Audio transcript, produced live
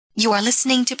You are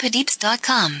listening to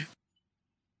Padeepz.com.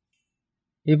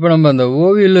 இப்போ நம்ம அந்த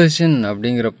ஓவியுலேஷன்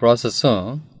அப்படிங்கிற ப்ராசஸும்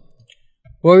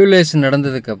ஓவியுலேஷன்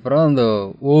நடந்ததுக்கப்புறம் அந்த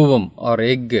ஓவம் ஆர்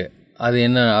எக்கு அது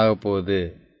என்ன ஆக போகுது,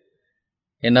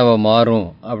 என்னவா மாறும்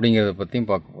அப்படிங்கிறத பற்றியும்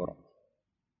பார்க்க போகிறோம்.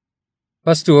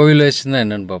 ஃபஸ்ட்டு ஓவியுலேஷன் தான்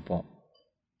என்னென்னு பார்ப்போம்.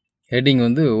 ஹெட்டிங்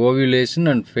வந்து ovulation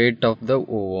and fat of the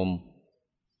ovum.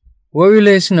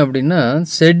 Ovulation அப்படின்னா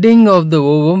setting of the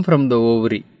ovum from the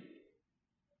ovary.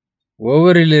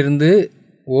 ஓவரிலிருந்து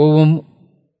ovum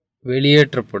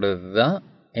வெளியேற்றப்படுவது தான்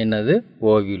என்னது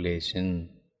ஓவியுலேஷன்.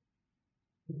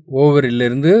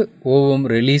 ஓவரிலிருந்து ஓவம்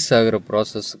ரிலீஸ் ஆகிற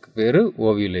ப்ராசஸுக்கு பேர்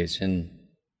ஓவியுலேஷன்.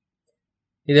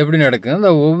 இது எப்படி நடக்குது?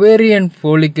 அந்த ஒவேரியன்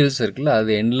ஃபோலிக்கிள்ஸ் இருக்குல்ல,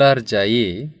 அது என்லார்ஜ் ஆகி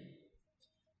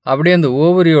அப்படியே அந்த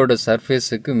ஓவரியோட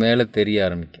சர்ஃபேஸுக்கு மேலே தெரிய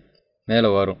ஆரம்பிக்கும், மேலே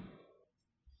வரும்.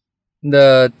 இந்த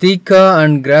தீக்கா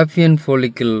அண்ட் கிராஃபியன்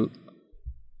ஃபோலிக்கிள்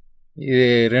இது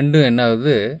ரெண்டும் என்ன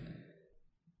ஆகுது,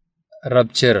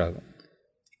 ரப்சர் ஆகும்,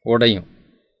 உடையும்.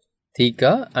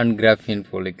 தீக்கா அண்ட் கிராஃபியன்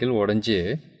ஃபோலிக்கிள் உடைஞ்சு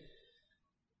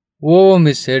ovum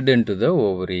is set into the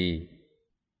ovary.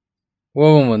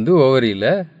 Ovum வந்து ஓவரியில்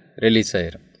ரிலீஸ்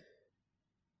ஆயிரும்.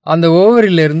 அந்த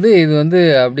ஓவரியிலேருந்து இது வந்து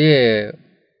அப்படியே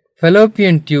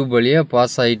ஃபெலோப்பியன் டியூப் வழியாக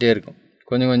பாஸ் ஆகிட்டே இருக்கும்.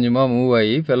 கொஞ்சம் கொஞ்சமாக மூவ்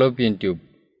ஆகி ஃபெலோப்பியன் டியூப்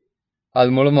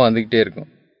அது மூலமாக வந்துக்கிட்டே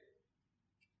இருக்கும்.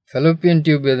 ஃபெலோப்பியன்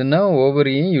டியூப் எதுனா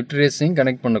ஓவரியையும் யூட்ரஸையும்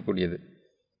கனெக்ட் பண்ணக்கூடியது.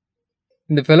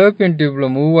 இந்த ஃபெலோப்பியன்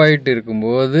டியூப்பில் மூவ் ஆகிட்டு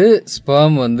இருக்கும்போது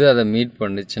ஸ்பெர்ம் வந்து அதை மீட்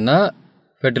பண்ணிச்சுன்னா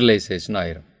ஃபெர்டிலைசேஷன்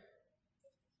ஆயிரும்.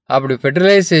 அப்படி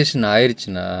ஃபெர்டிலைசேஷன்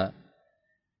ஆயிடுச்சுன்னா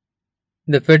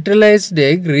இந்த fertilised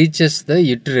egg reaches the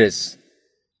uterus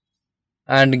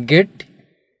and get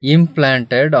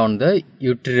implanted on the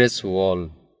uterus wall.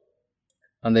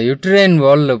 அந்த யூட்ரைன்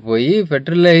வாலில் போய்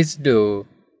ஃபெர்டிலைஸ்டு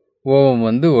ஓவம்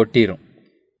வந்து ஒட்டிரும்.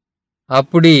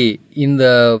 அப்படி இந்த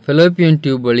ஃபெலோப்பியன்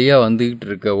டியூப் வழியாக வந்துக்கிட்டு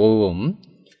இருக்க ஓவம்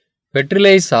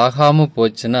ஃபெர்டிலைஸ் ஆகாமல்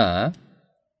போச்சுன்னா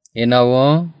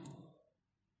என்னாகும்?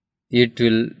 It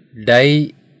will tie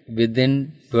within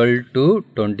 12 to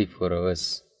 24 hours.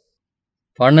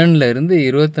 12லேருந்து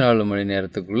 24 மணி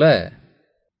நேரத்துக்குள்ளே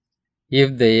if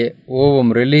the ovum,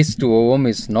 released ovum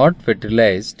is not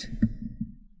fertilized,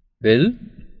 will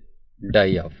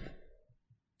die off.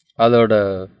 அதோட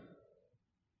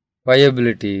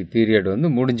viability period வந்து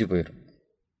முடிஞ்சு போயிடும்.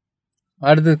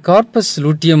 அடுத்து கார்பஸ்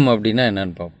லூட்டியம் அப்படின்னா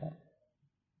என்னன்னு பார்ப்போம்.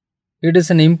 It is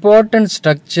an important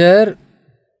structure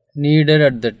needed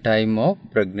at the time of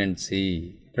pregnancy.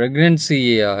 pregnancy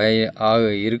ஆக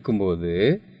இருக்கும்போது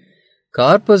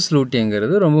கார்பஸ்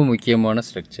லூட்டியங்கிறது ரொம்ப முக்கியமான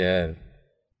ஸ்ட்ரக்சர்.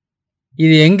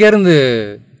 இது எங்கேருந்து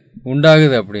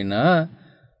உண்டாகுது அப்படின்னா,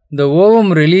 இந்த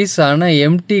ஓவம் ரிலீஸ் ஆன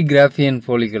எம்டி கிராஃபியன்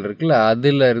ஃபோலிக்கல் இருக்குல்ல,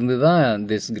 அதில் இருந்து தான்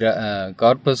this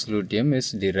corpus luteum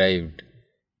is derived.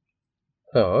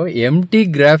 So empty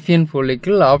Graafian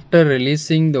ஃபோலிக்கல் after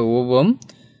releasing the ovum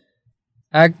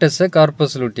act as a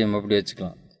corpus luteum அப்படி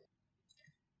வச்சுக்கலாம்.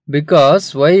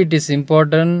 Because why it is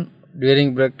important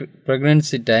during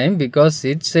pregnancy time? Because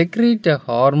it secrete a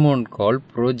hormone called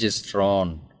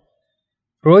progesterone.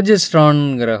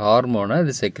 ப்ரோஜெஸ்ட்ரான்ங்கிற ஹார்மோனை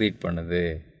அது secrete பண்ணுது.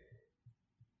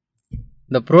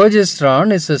 இந்த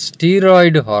progesterone is a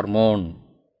steroid hormone.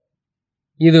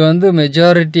 இது வந்து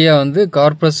மெஜாரிட்டியாக வந்து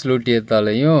corpus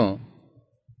லூட்டியத்தாலையும்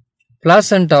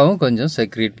பிளாசண்டாவும் கொஞ்சம்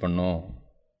secrete பண்ணும்.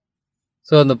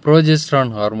 ஸோ அந்த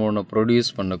ப்ரோஜெஸ்ட்ரான் ஹார்மோனை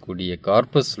ப்ரொடியூஸ் பண்ணக்கூடிய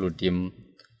corpus luteum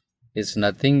is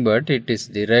nothing but it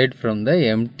is derived from the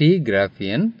empty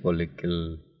Graafian ஃபோலிக்கிள்.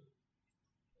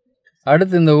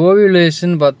 அடுத்து இந்த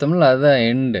ஓவியுலேஷன் பார்த்தோம்னா அதுதான்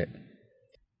எண்டு.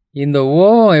 இந்த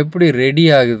ஓவம் எப்படி ரெடி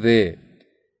ஆகுது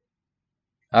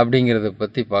அப்படிங்கிறத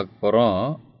பற்றி பார்க்க போகிறோம்.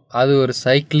 அது ஒரு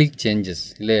சைக்கிளிக் சேஞ்சஸ்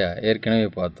இல்லையா, ஏற்கனவே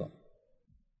பார்த்தோம்.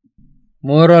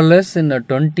 மோரலஸ் இன்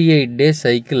 28 day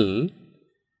சைக்கிள்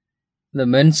இந்த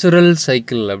மென்சுரல்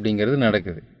சைக்கிள் அப்படிங்கிறது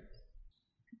நடக்குது.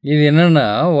 இது என்னென்னா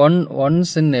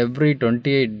once in every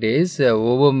 28 days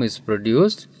ovum is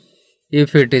produced.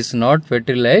 If it is not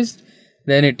fertilised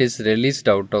then it is released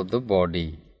out of the body.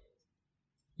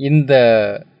 இந்த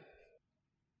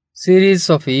சீரீஸ்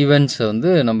ஆஃப் ஈவெண்ட்ஸ் வந்து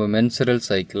நம்ம மென்சுரல்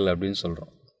சைக்கிள் அப்படின்னு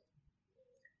சொல்கிறோம்.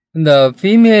 இந்த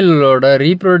ஃபீமேலோட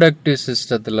ரீப்ரொடக்டிவ்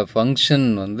சிஸ்டத்தில் ஃபங்க்ஷன்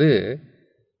வந்து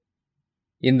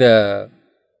இந்த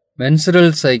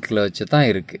மென்சுரல் சைக்கிளை வச்சு தான்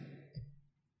இருக்குது.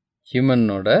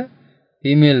 ஹியூமனோட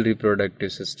ஃபீமேல்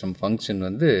ரீப்ரொடக்டிவ் சிஸ்டம் ஃபங்க்ஷன்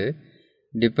வந்து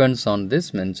depends on this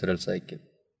menstrual cycle.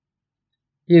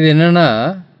 இது என்னென்னா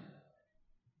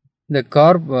இந்த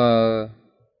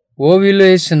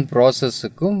ovulation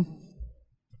ப்ராசஸுக்கும்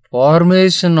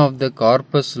formation of the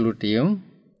corpus luteum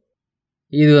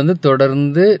இது வந்து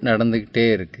தொடர்ந்து நடந்துக்கிட்டே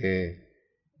இருக்குது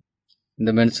இந்த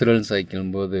மென்சுரல் சைக்கிள்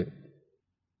போது.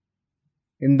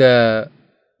 இந்த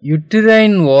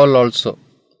யூட்ரைன் வால் ஆல்சோ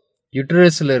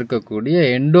யூட்ரஸில் இருக்கக்கூடிய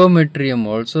endometrium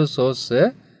also shows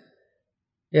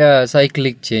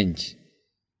cyclic change.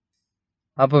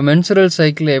 அப்போ மென்சுரல்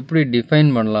சைக்கிளை எப்படி டிஃபைன்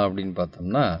பண்ணலாம் அப்படின்னு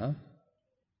பார்த்தோம்னா,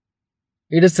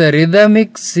 it is a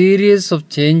rhythmic series of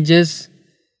changes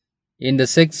in the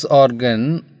sex organ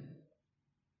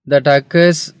that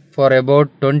occurs for about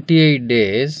 28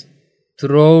 days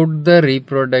throughout the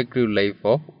reproductive life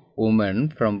of women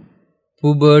from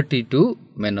puberty to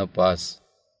menopause,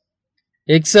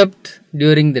 except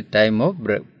during the time of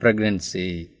pregnancy.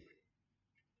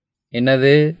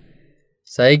 என்னது?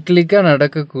 சைக்கிளிக்காக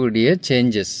நடக்கக்கூடிய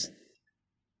changes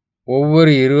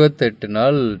ஒவ்வொரு 28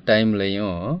 நாள்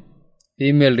டைம்லையும்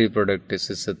female reproductive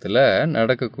சிஸ்டத்தில்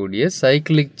நடக்கக்கூடிய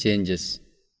cyclic changes.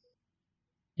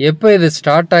 எப்போ இது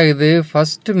start ஆகுது?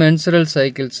 First menstrual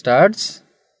cycle starts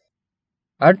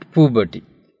at பூபர்ட்டி.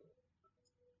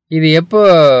 இது எப்போ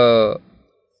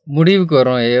முடிவுக்கு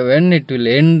வரும்? when it will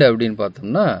end அப்படின்னு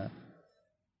பார்த்தோம்னா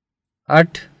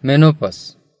அட் மெனோபாஸ்.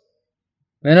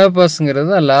 மெனோபாஸ்ங்கிறது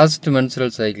தான் லாஸ்ட்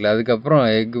மென்சுரல் சைக்கிள். அதுக்கப்புறம்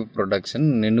எக் ப்ரொடக்ஷன்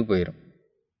நின்று போயிடும்.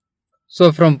 So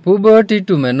from பூபர்ட்டி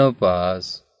to menopause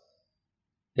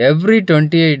every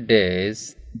 28 days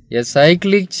a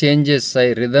cyclic changes,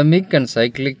 rhythmic and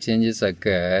cyclic changes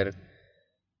occur.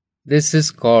 This is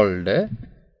called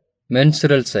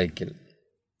menstrual cycle.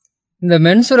 இந்த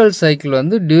menstrual cycle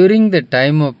வந்து during the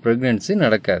time of pregnancy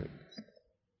நடக்காது.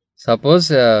 Suppose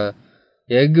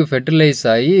egg fertilise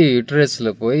ஆகி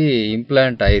யூட்ரஸில் போய்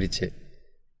implant ஆயிடுச்சு,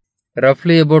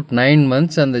 ரஃப்லி about 9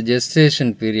 months அந்த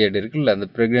gestation period இருக்குல்ல, அந்த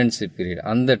pregnancy period,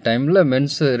 அந்த டைமில்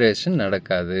மென்சுரேஷன்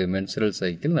நடக்காது, மென்சுரல்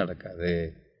சைக்கிள் நடக்காது.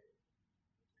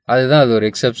 அதுதான் அது ஒரு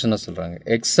எக்ஸப்ஷனாக சொல்கிறாங்க.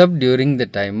 Accept during the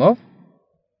time of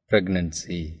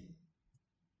pregnancy.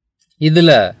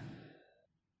 இதில்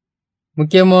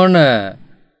முக்கியமான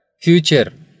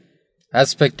ஃபியூச்சர்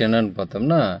ஆஸ்பெக்ட் என்னன்னு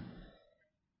பார்த்தோம்னா,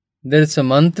 there is a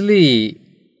monthly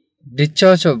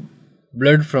discharge of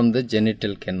blood from the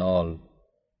genital canal.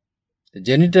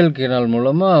 Genital canal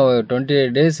மூலமாக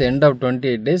 28 days, end of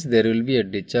 28 days there will be a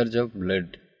discharge of blood.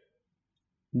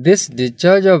 This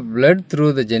discharge of blood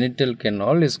through the genital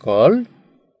canal is called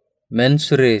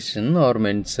menstruation or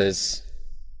menses.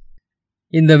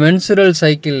 இந்த menstrual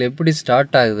cycle எப்படி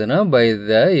start ஆகுதுன்னா,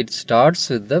 it starts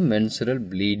with the menstrual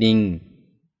bleeding.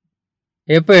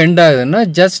 எப்போ end ஆகுதுன்னா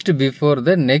just before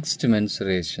the next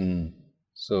mensuration.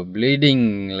 So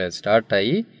ப்ளீடிங்கில் start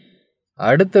ஆகி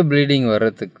அடுத்த bleeding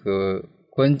வர்றதுக்கு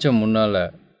கொஞ்சம் முன்னால்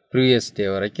ப்ரீவியஸ் டே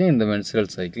வரைக்கும் இந்த மென்சுரல்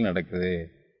சைக்கிள் நடக்குது.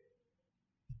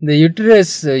 இந்த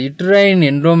யுட்ரைன்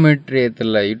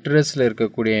எண்டோமெட்ரியத்தில், யுட்ரஸில்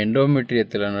இருக்கக்கூடிய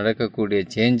எண்டோமெட்ரியத்தில் நடக்கக்கூடிய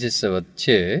சேஞ்சஸை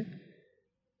வச்சு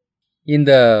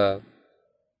இந்த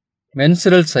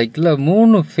மென்சுரல் சைக்கிளை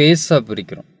 3 ஃபேஸாக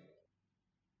பிரிக்கிறோம்.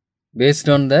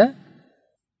 Based on the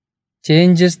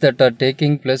changes that are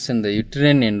taking place in the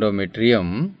uterine endometrium,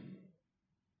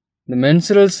 the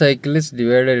menstrual cycle is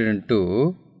divided into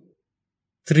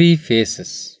 3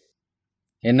 phases.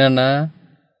 என்னன்னா,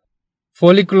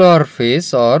 follicular phase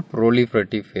or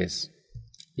proliferative phase.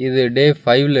 இது டே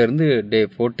 5ல இருந்து டே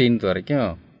 14th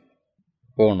வரைக்கும்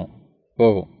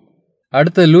போகும்.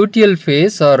 அடுத்த luteal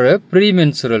phase or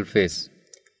premenstrual phase.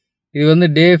 இது வந்து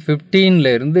டே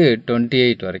 15ல இருந்து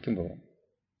 28 வரைக்கும் போகும்.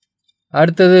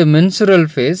 அடுத்தது மென்சுரல்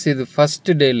ஃபேஸ், இது ஃபஸ்ட்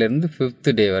டேலேருந்து 5th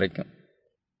டே வரைக்கும்.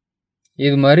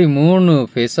 இது மாதிரி 3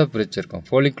 ஃபேஸாக பிரிச்சிருக்கோம்.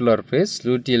 Follicular face,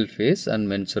 luteal face and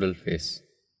menstrual face.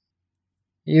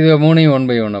 இது 3 ஒன்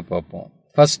பை ஒன்னாக பார்ப்போம்.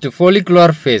 First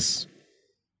follicular face.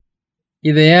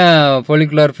 இதை ஏன்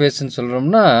ஃபோலிகுலர் ஃபேஸ்ன்னு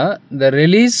சொல்கிறோம்னா, the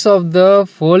release of the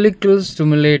ஃபோலிக்கல்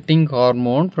stimulating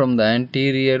hormone from the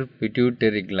anterior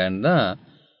pituitary gland தான்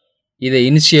இதை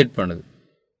இனிஷியேட் பண்ணுது.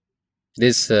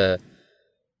 This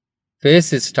phase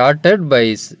is started by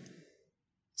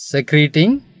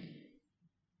secreting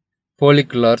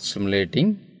follicular stimulating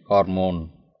hormone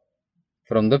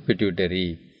from the pituitary.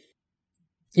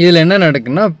 இதில் என்ன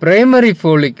நடக்குன்னா, primary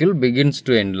follicle begins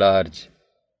to enlarge.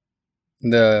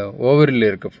 இந்த ஓவரியில்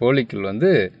இருக்க follicle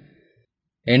வந்து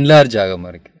enlarge ஆகாம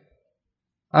இருக்கு.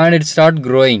 and it start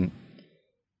growing.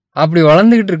 அப்படி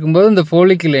வளர்ந்துக்கிட்டு இருக்கும்போது இந்த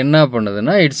follicle என்ன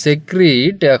பண்ணுதுன்னா, it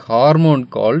secrete a hormone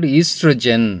called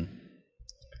estrogen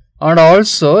and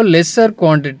also lesser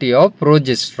quantity of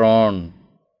progesterone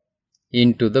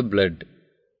into the blood.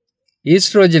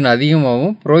 Oestrogen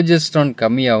அதிகமாகவும் ப்ரோஜெஸ்ட்ரான்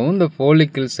கம்மியாகவும் இந்த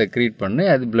ஃபோலிக்கிள் செக்ரீட் பண்ணி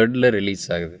அது பிளட்டில் ரிலீஸ்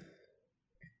ஆகுது.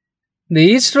 இந்த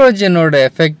ஈஸ்ட்ரோஜனோட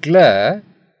எஃபெக்டில்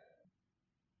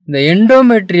இந்த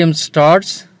endometrium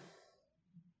starts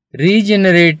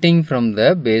regenerating from the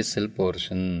Basel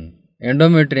portion.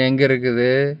 Endometrium எங்கே இருக்குது?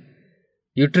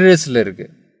 யூட்ரஸில்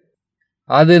இருக்குது.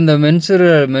 அது இந்த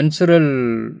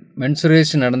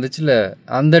மென்சுரேஷன் நடந்துச்சுல,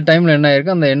 அந்த டைமில் என்ன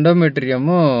ஆயிருக்கு, அந்த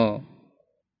எண்டோமெட்ரியமும்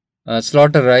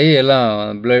ஸ்லாட்டர் ஆகி எல்லாம்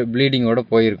ப்ளீடிங்கோட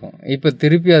போயிருக்கும். இப்போ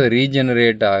திருப்பி அது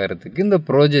ரீஜெனரேட் ஆகிறதுக்கு இந்த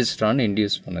ப்ரோஜெஸ்ட்ரான்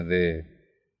இன்டியூஸ் பண்ணுது.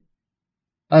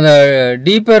 அந்த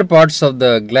டீப்பர் பார்ட்ஸ் ஆஃப் த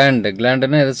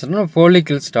கிளாண்டுன்னா எதை சொல்லணும்,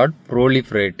 ஃபாலிக்கிள் ஸ்டார்ட்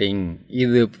ப்ரோலிஃபரேட்டிங்.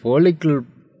 இது ஃபாலிக்கிள்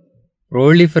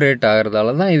ப்ரோலிஃபரேட்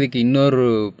ஆகிறதால தான் இதுக்கு இன்னொரு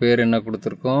பேர் என்ன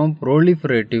கொடுத்துருக்கோம்,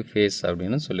 ப்ரோலிஃபரேட்டிவ் ஃபேஸ்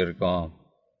அப்படின்னு சொல்லியிருக்கோம்.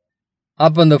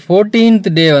 அப்போ இந்த 14th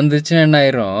டே வந்துச்சுன்னா என்ன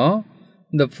ஆயிரும்,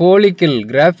 இந்த ஃபாலிக்கிள்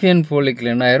கிராஃபியன் ஃபாலிக்கிள்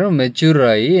என்ன ஆயிரும், மெச்சூர்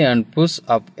ஆகி and push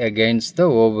up against the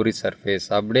ovary surface,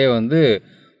 அப்படியே வந்து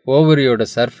ஓவரியோட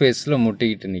சர்ஃபேஸில்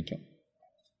முட்டிக்கிட்டு நிற்கும்.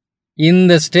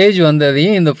 இந்த ஸ்டேஜ்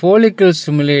வந்ததையும் இந்த ஃபாலிக்கிள்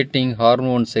ஸ்டிமுலேட்டிங்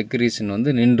ஹார்மோன் செக்ரீஷன்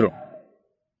வந்து நின்றும்.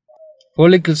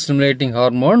 Follicle stimulating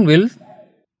hormone will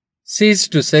cease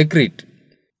to secrete.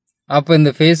 அப்போ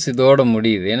இந்த ஃபேஸ் இதோட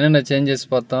முடியுது. என்னென்ன சேஞ்சஸ்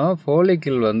பார்த்தோம்,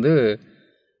 ஃபாலிக்கிள்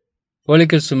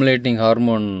ஸ்டிமுலேட்டிங்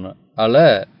ஹார்மோனால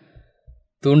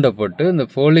தூண்டப்பட்டு இந்த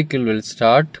ஃபாலிக்கிள் வில்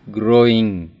ஸ்டார்ட்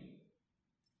க்ரோயிங்.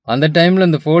 அந்த டைமில்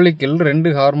இந்த ஃபாலிக்கிள்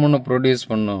 2 ஹார்மோனை ப்ரொடியூஸ்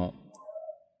பண்ணும்,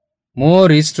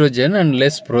 மோர் ஈஸ்ட்ரோஜன் அண்ட்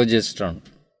லெஸ் ப்ரோஜெஸ்ட்ரான்.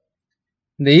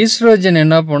 இந்த ஈஸ்ட்ரோஜன்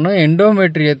என்ன பண்ணும்,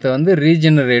 எண்டோமெட்ரியத்தை வந்து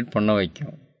ரீஜெனரேட் பண்ண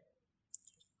வைக்கும்.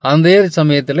 அந்த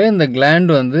சமயத்தில் இந்த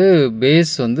கிளாண்ட் வந்து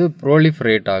பேஸ் வந்து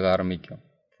ப்ரோலிஃபரேட் ஆக ஆரம்பிக்கும்.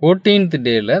 14th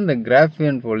டேயில் இந்த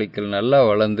கிராஃபியன் ஃபாலிக்கிள் நல்லா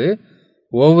வளர்ந்து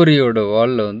ஓவரியோட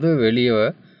வாலில் வந்து வெளியே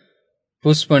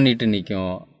புஷ் பண்ணிட்டு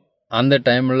நிற்கும். அந்த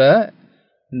டைமில்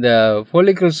இந்த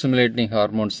ஃபாலிக்கிள் ஸ்டிமுலேட்டிங்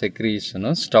ஹார்மோன்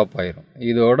செக்ரீஷனும் ஸ்டாப் ஆயிரும்.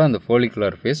 இதோட அந்த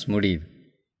ஃபாலிகுலர் ஃபேஸ் முடியுது.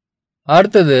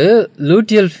 அடுத்தது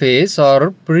luteal face R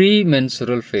pre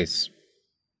menstrual face.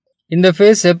 இந்த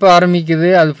ஃபேஸ் எப்போ ஆரம்பிக்குது,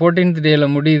 அது 14th டேயில்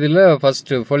முடியுதுல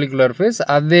ஃபஸ்ட்டு ஃபாலிகுலர் ஃபேஸ்,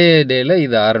 அதே டேயில்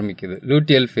இது ஆரம்பிக்குது.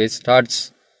 லூட்டியல் ஃபேஸ் ஸ்டார்ட்ஸ்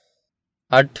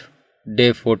அட் டே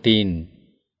 14.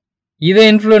 இதை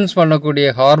இன்ஃப்ளூயன்ஸ் பண்ணக்கூடிய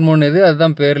ஹார்மோன் எது,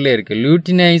 அதுதான் பேர்லேயே இருக்குது,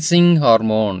 லியூட்டினைசிங்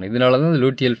ஹார்மோன். இதனால தான்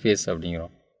லூட்டியல் ஃபேஸ்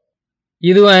அப்படிங்கிறோம்.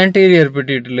 இதுவும் ஆன்டீரியர்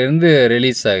பிட்யூட்டரியிலேருந்து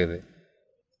ரிலீஸ் ஆகுது.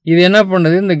 இது என்ன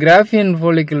பண்ணுது, இந்த கிராஃபியன்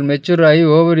ஃபாலிக்கிள் மெச்சூர் ஆகி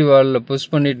ஓவரி வாலில்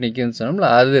புஷ் பண்ணிட்டு நிற்குதுன்னு சொன்னோம்ல,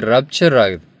 அது ரப்சர்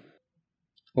ஆகுது,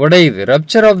 உடையுது.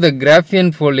 Rupture of the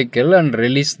Graafian follicle and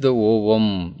release the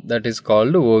ovum, that is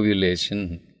called ovulation.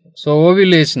 So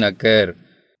ovulation occur.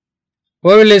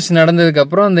 Ovulation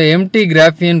நடந்ததுக்கப்புறம் அந்த எம்டி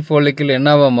கிராஃபியன் ஃபாலிக்கிள்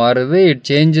என்னவா மாறுது, it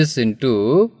changes into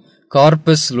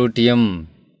corpus luteum.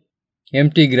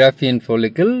 Empty Graafian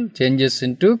follicle changes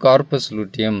into corpus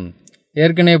luteum.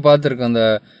 ஏற்கனவே பார்த்துருக்கோம், அந்த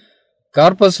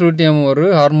corpus luteum ஒரு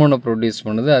ஹார்மோனை produce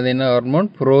பண்ணுது. அது என்ன hormone,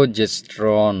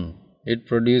 progesterone. It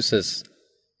produces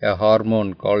a hormone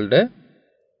called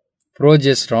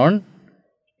progesterone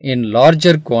in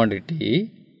larger quantity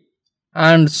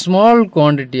and small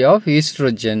quantity of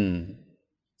estrogen.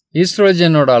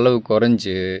 ஈஸ்ட்ரோஜனோட அளவு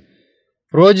குறைஞ்சு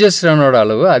ப்ரோஜெஸ்ட்ரானோட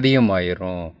அளவு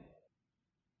அதிகமாயிரும்.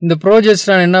 இந்த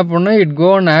ப்ரோஜெஸ்ட்ரான் என்ன பண்ணும், it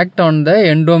go and act on the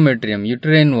endometrium,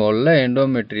 uterine வாலில்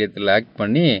எண்டோமெட்ரியத்தில் ஆக்ட்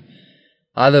பண்ணி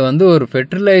அதை வந்து ஒரு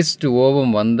ஃபெர்டிலைஸ்டு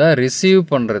ஓவம் வந்தால் ரிசீவ்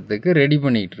பண்ணுறதுக்கு ரெடி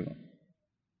பண்ணிக்கிட்டு இருக்கும்.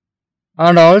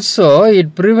 And also it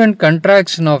prevent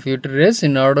contraction of uterus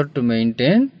in order to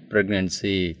maintain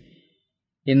pregnancy.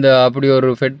 இந்த அப்படி ஒரு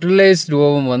ஃபெர்டிலைஸ்டு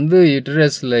ஓவம் வந்து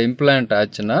யூட்டரஸில் இம்ப்ளான்ட்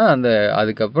ஆச்சுன்னா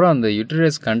அதுக்கப்புறம் அந்த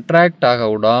யூட்டரஸ் கண்ட்ராக்ட் ஆக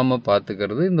விடாமல்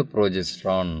பார்த்துக்கிறது இந்த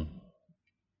ப்ரோஜெஸ்ட்ரான்.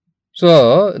 ஸோ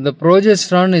இந்த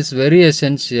progesterone is very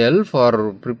essential for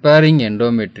preparing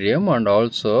endometrium and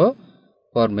also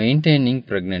for maintaining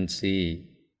pregnancy.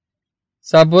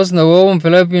 Suppose இந்த ஓவம்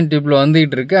ஃபிலோப்பியன் டியூப்பில்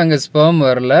வந்துக்கிட்டு இருக்கு, அங்கே ஸ்பெர்ம்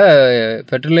வரல,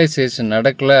 ஃபெர்டிலைசேஷன்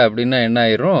நடக்கலை அப்படின்னா என்ன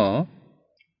ஆயிரும்,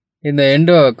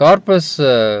 இந்த கார்பஸ்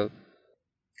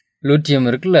லூட்டியம்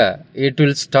இருக்குல்ல, it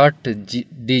will start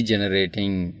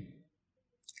டீஜெனரேட்டிங்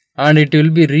and it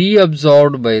will be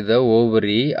ரீஅப்சார்ப்ட் by the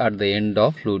ovary at the end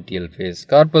of luteal face.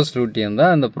 Corpus luteum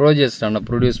தான் இந்த ப்ரோஜெஸ்ட்ரானை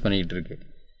ப்ரொடியூஸ் பண்ணிக்கிட்டு இருக்கு.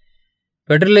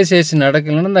 ஃபெர்டிலைசேஷன்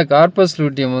நடக்கலைன்னா இந்த கார்பஸ்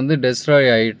லூட்டியம் வந்து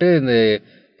டெஸ்ட்ராய் ஆகிட்டு இந்த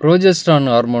ப்ரோஜெஸ்ட்ரான்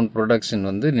ஹார்மோன் ப்ரொடக்ஷன்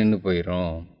வந்து நின்று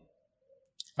போயிடும்.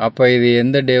 அப்போ இது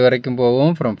எந்த டே வரைக்கும்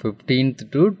போகும், from 15th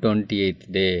to 28th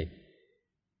day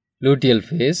luteal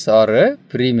face R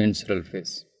pre menstrual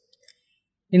face.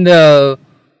 இந்த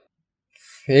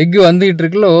எக்கு வந்துக்கிட்டு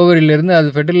இருக்குல்ல ஓவரியிலேருந்து,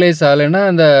 அது ஃபெர்டிலைஸ் ஆகலைன்னா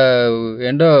அந்த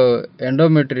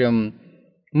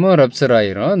எண்டோமெட்ரியமும் ரப்சர்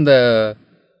ஆகிரும். இந்த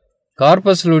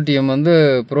கார்பஸ் லூட்டியம் வந்து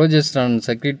ப்ரோஜெஸ்ட்ரான்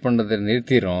செக்ரீட் பண்ணுறதை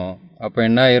நிறுத்திடும். அப்போ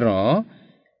என்ன ஆயிரும்,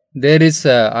 தேர் இஸ்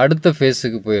அடுத்த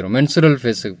ஃபேஸுக்கு போயிடும், மென்சுரல்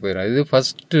ஃபேஸுக்கு போயிடும். இது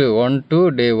first 1 to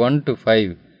day 1 to 5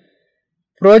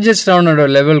 ப்ரோஜெஸ்ட்ரானோட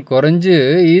level குறைஞ்சு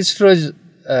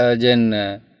ஈஸ்ட்ரோஜன்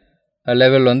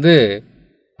லெவல் வந்து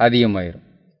அதிகமாயிரும்.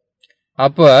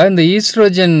 அப்போ இந்த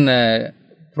ஈஸ்ட்ரோஜன்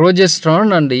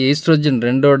ப்ரோஜெஸ்ட்ரான் அண்ட் ஈஸ்ட்ரோஜன்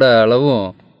ரெண்டோட அளவும்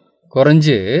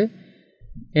குறைஞ்சு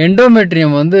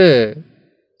எண்டோமெட்ரியம் வந்து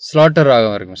ஸ்லாட்டர்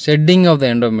ஆக இருக்கும், ஷெட்டிங் ஆஃப் த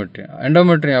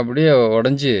எண்டோமெட்ரியம் அப்படியே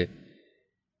உடஞ்சி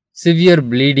சிவியர்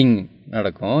ப்ளீடிங்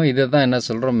நடக்கும். இதை தான் என்ன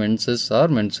சொல்கிறோம், மென்சஸ்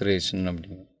ஆர் மென்சுரேஷன்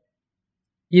அப்படின்னு.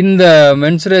 இந்த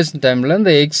மென்சுரேஷன் டைமில்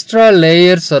இந்த extra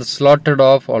layers R slotted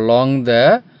of along the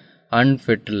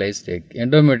அன்ஃபெர்டிலைஸ்ட் egg.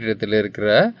 எண்டோமெட்ரியத்தில் இருக்கிற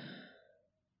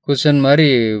குஷன் மாதிரி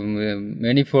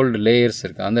மெனிஃபோல்டு லேயர்ஸ்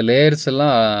இருக்குது. அந்த லேயர்ஸ்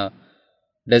எல்லாம்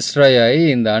டெஸ்ட்ராய் ஆகி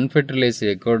இந்த அன்ஃபெர்டிலைஸ்ட்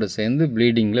எக்கோடு சேர்ந்து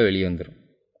ப்ளீடிங்கில் வெளியே வந்துடும்.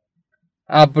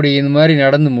 அப்படி இந்த மாதிரி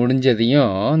நடந்து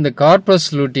முடிஞ்சதையும் இந்த கார்பஸ்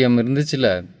லூட்டியம் இருந்துச்சுல,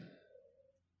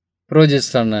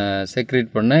 ப்ரோஜெஸ்டானை செக்ரேட்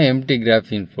பண்ண எம்டி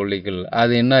கிராஃபின் ஃபோலிக்கல்,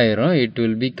 அது என்ன ஆயிரும், it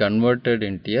will be converted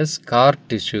into a scar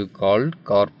tissue called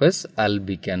corpus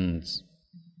albicans.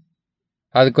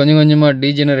 அது கொஞ்சம் கொஞ்சமாக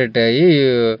டீஜெனரேட் ஆகி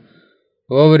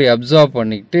ஓவரி அப்சார்ப்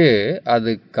பண்ணிக்கிட்டு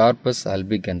அது கார்பஸ்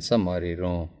ஆல்பிகன்ஸாக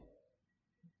மாறிடும்.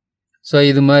 ஸோ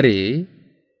இது மாதிரி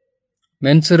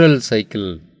மென்சுரல் சைக்கிள்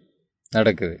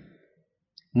நடக்குது.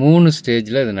 3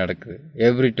 ஸ்டேஜில் இது நடக்குது.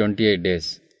 Every 28 days.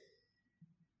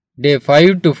 டே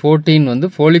 5 to 14 வந்து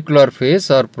ஃபோலிகுலார் ஃபேஸ்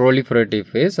ஆர் ப்ரோலிஃபரேட்டிவ்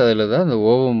ஃபேஸ். அதில் தான் அந்த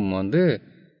ஓவம் வந்து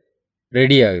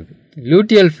ரெடி ஆகுது.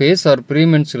 Luteal face R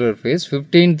premenstrual face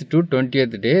 15th to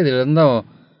 20th day. இதில் தான்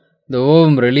இந்த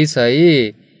ஓவம் ரிலீஸ் ஆகி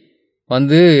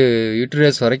வந்து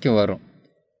யூட்ரஸ் வரைக்கும் வரும்.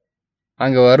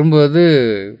 அங்கே வரும்போது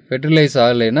ஃபெர்டிலைஸ்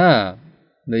ஆகலைன்னா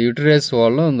இந்த யூட்ரஸ்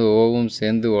வாலும் இந்த ஓவம்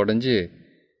சேர்ந்து உடஞ்சி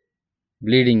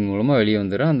ப்ளீடிங் மூலமாக வெளியே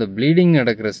வந்துடும். அந்த ப்ளீடிங்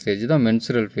நடக்கிற ஸ்டேஜ் தான்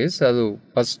மென்சுரல் ஃபேஸ். அது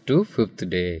 1st to 5th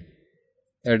day.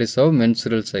 That is how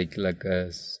menstrual cycle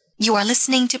occurs. You are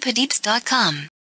listening to Padeepz.com.